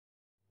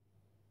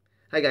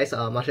Hi guys,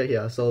 Marshall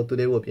here. So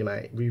today will be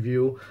my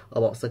review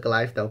about Circle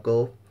Life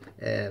Telco,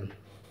 and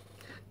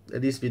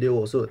this video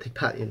also take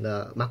part in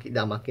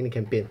their marketing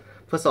campaign.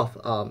 First off,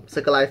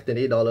 Circle Life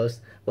 $28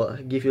 will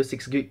give you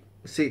 6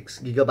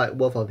 GB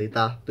worth of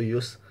data to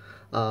use,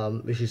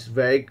 which is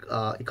very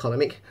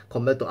economic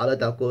compared to other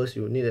telcos.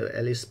 You need to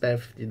at least spend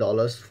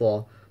 $50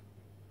 for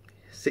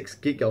 6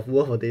 GB of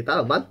worth of data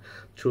a month.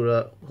 Through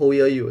the whole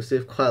year, you will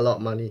save quite a lot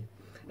of money.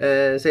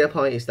 And second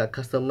point is that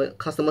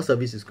customer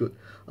service is good.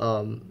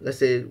 Let's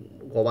say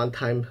one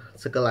time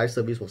Circle Life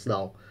service was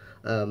down.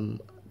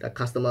 The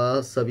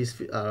customer service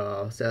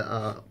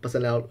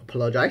personnel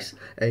apologized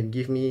and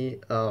give me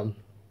 1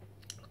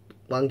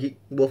 GB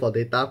worth of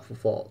data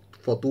for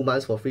 2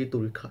 months for free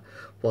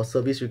for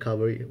service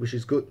recovery, which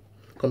is good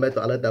compared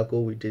to other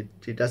telco, which they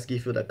just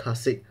give you the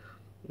classic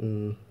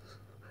I'm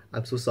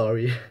so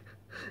sorry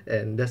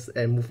and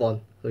move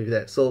on with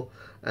that. So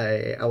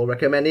I will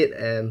recommend it,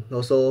 and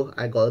also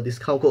I got a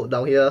discount code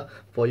down here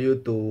for you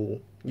to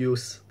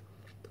use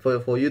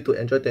for you to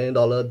enjoy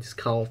 $20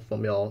 discount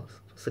from your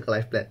Circle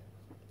Life plan.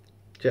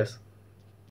 Cheers.